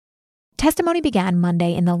Testimony began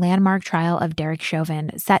Monday in the landmark trial of Derek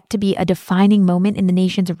Chauvin, set to be a defining moment in the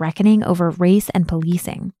nation's reckoning over race and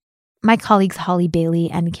policing. My colleagues Holly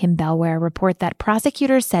Bailey and Kim Belware report that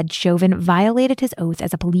prosecutors said Chauvin violated his oath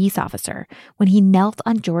as a police officer when he knelt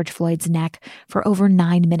on George Floyd's neck for over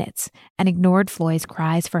 9 minutes and ignored Floyd's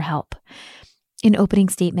cries for help. In opening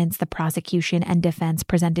statements, the prosecution and defense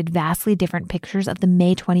presented vastly different pictures of the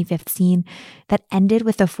May 25th scene that ended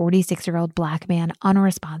with the 46-year-old black man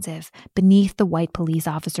unresponsive beneath the white police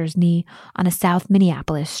officer's knee on a South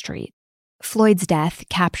Minneapolis street. Floyd's death,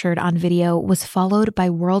 captured on video, was followed by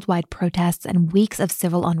worldwide protests and weeks of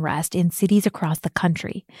civil unrest in cities across the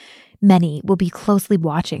country. Many will be closely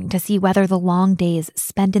watching to see whether the long days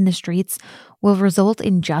spent in the streets will result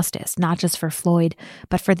in justice, not just for Floyd,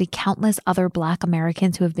 but for the countless other Black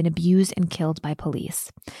Americans who have been abused and killed by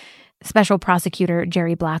police. Special Prosecutor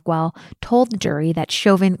Jerry Blackwell told the jury that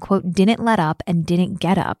Chauvin, quote, didn't let up and didn't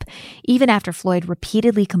get up, even after Floyd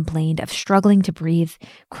repeatedly complained of struggling to breathe,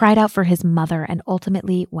 cried out for his mother, and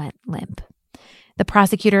ultimately went limp. The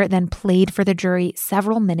prosecutor then played for the jury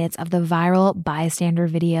several minutes of the viral bystander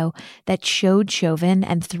video that showed Chauvin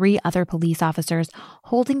and 3 other police officers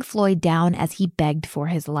holding Floyd down as he begged for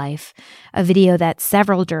his life, a video that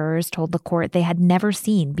several jurors told the court they had never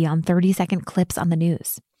seen beyond 30-second clips on the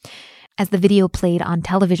news. As the video played on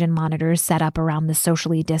television monitors set up around the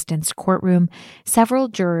socially distanced courtroom, several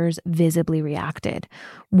jurors visibly reacted.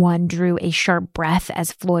 One drew a sharp breath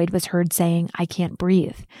as Floyd was heard saying, "I can't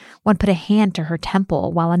breathe." One put a hand to her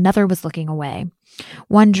temple while another was looking away.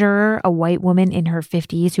 One juror, a white woman in her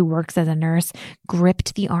 50s who works as a nurse,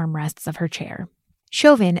 gripped the armrests of her chair.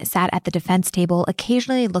 Chauvin sat at the defense table,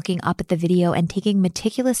 occasionally looking up at the video and taking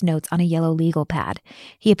meticulous notes on a yellow legal pad.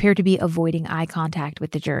 He appeared to be avoiding eye contact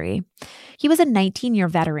with the jury. He was a 19-year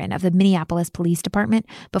veteran of the Minneapolis Police Department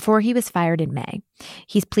before he was fired in May.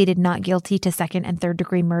 He's pleaded not guilty to second and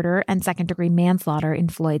third-degree murder and second-degree manslaughter in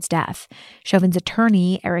Floyd's death. Chauvin's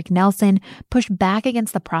attorney, Eric Nelson, pushed back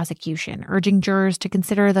against the prosecution, urging jurors to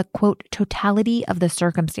consider the, quote, totality of the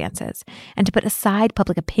circumstances and to put aside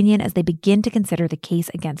public opinion as they begin to consider the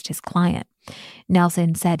case against his client.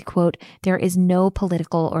 Nelson said, quote, "There is no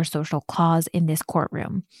political or social cause in this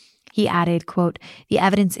courtroom." He added, quote, "The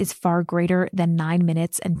evidence is far greater than 9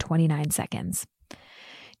 minutes and 29 seconds.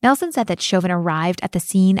 Nelson said that Chauvin arrived at the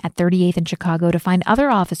scene at 38th and Chicago to find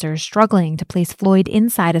other officers struggling to place Floyd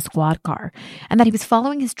inside a squad car, and that he was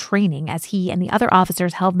following his training as he and the other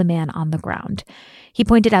officers held the man on the ground. He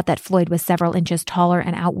pointed out that Floyd was several inches taller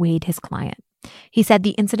and outweighed his client. He said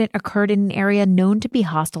the incident occurred in an area known to be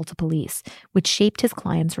hostile to police, which shaped his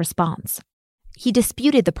client's response. He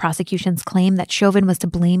disputed the prosecution's claim that Chauvin was to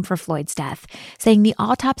blame for Floyd's death, saying the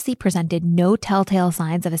autopsy presented no telltale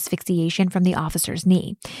signs of asphyxiation from the officer's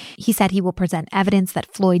knee. He said he will present evidence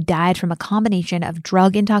that Floyd died from a combination of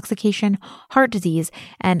drug intoxication, heart disease,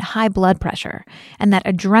 and high blood pressure, and that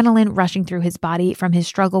adrenaline rushing through his body from his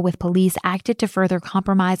struggle with police acted to further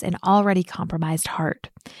compromise an already compromised heart.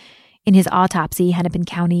 In his autopsy, Hennepin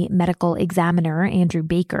County medical examiner Andrew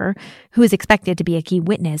Baker, who is expected to be a key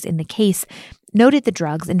witness in the case, noted the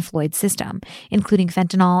drugs in Floyd's system, including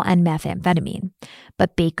fentanyl and methamphetamine.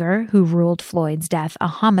 But Baker, who ruled Floyd's death a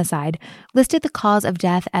homicide, listed the cause of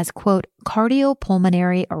death as, quote,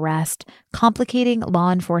 cardiopulmonary arrest, complicating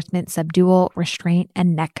law enforcement subdual, restraint,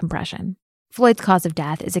 and neck compression. Floyd's cause of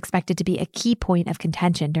death is expected to be a key point of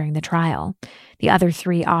contention during the trial. The other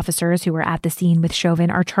 3 officers who were at the scene with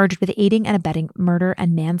Chauvin are charged with aiding and abetting murder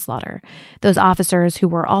and manslaughter. Those officers, who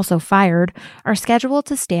were also fired, are scheduled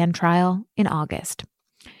to stand trial in August.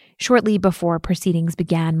 Shortly before proceedings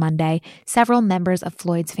began Monday, several members of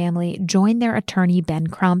Floyd's family joined their attorney Ben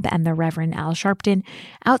Crump and the Reverend Al Sharpton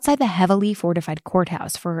outside the heavily fortified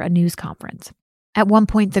courthouse for a news conference. At one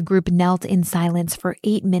point, the group knelt in silence for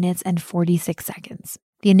 8 minutes and 46 seconds,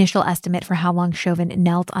 the initial estimate for how long Chauvin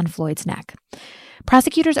knelt on Floyd's neck.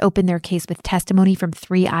 Prosecutors opened their case with testimony from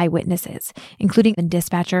 3 eyewitnesses, including a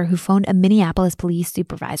dispatcher who phoned a Minneapolis police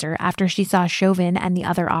supervisor after she saw Chauvin and the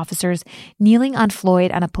other officers kneeling on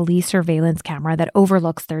Floyd on a police surveillance camera that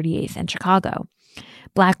overlooks 38th and Chicago.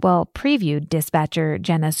 Blackwell previewed dispatcher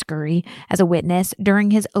Jenna Scurry as a witness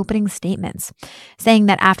during his opening statements, saying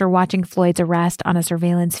that after watching Floyd's arrest on a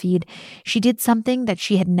surveillance feed, she did something that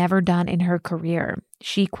she had never done in her career.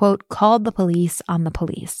 She, quote, called the police on the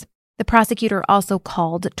police. The prosecutor also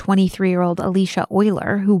called 23-year-old Alicia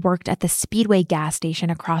Euler, who worked at the Speedway gas station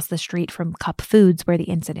across the street from Cup Foods where the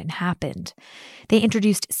incident happened. They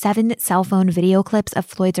introduced 7 cell phone video clips of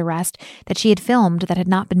Floyd's arrest that she had filmed that had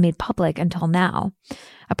not been made public until now.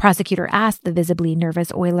 A prosecutor asked the visibly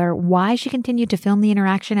nervous Euler why she continued to film the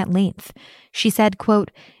interaction at length. She said, quote,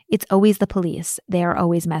 It's always the police. They are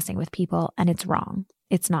always messing with people, and it's wrong.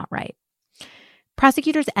 It's not right.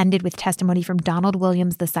 Prosecutors ended with testimony from Donald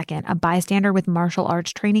Williams II, a bystander with martial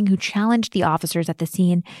arts training who challenged the officers at the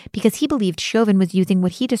scene because he believed Chauvin was using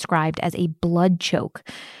what he described as a blood choke.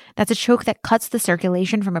 That's a choke that cuts the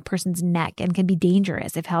circulation from a person's neck and can be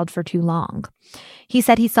dangerous if held for too long. He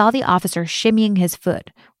said he saw the officer shimmying his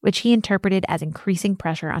foot, which he interpreted as increasing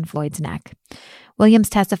pressure on Floyd's neck. Williams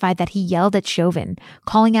testified that he yelled at Chauvin,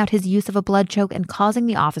 calling out his use of a blood choke and causing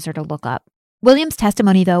the officer to look up. Williams'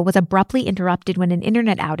 testimony, though, was abruptly interrupted when an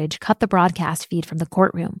internet outage cut the broadcast feed from the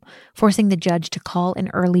courtroom, forcing the judge to call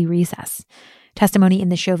an early recess. Testimony in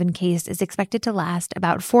the Chauvin case is expected to last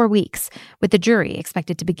about 4 weeks, with the jury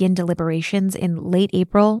expected to begin deliberations in late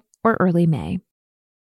April or early May.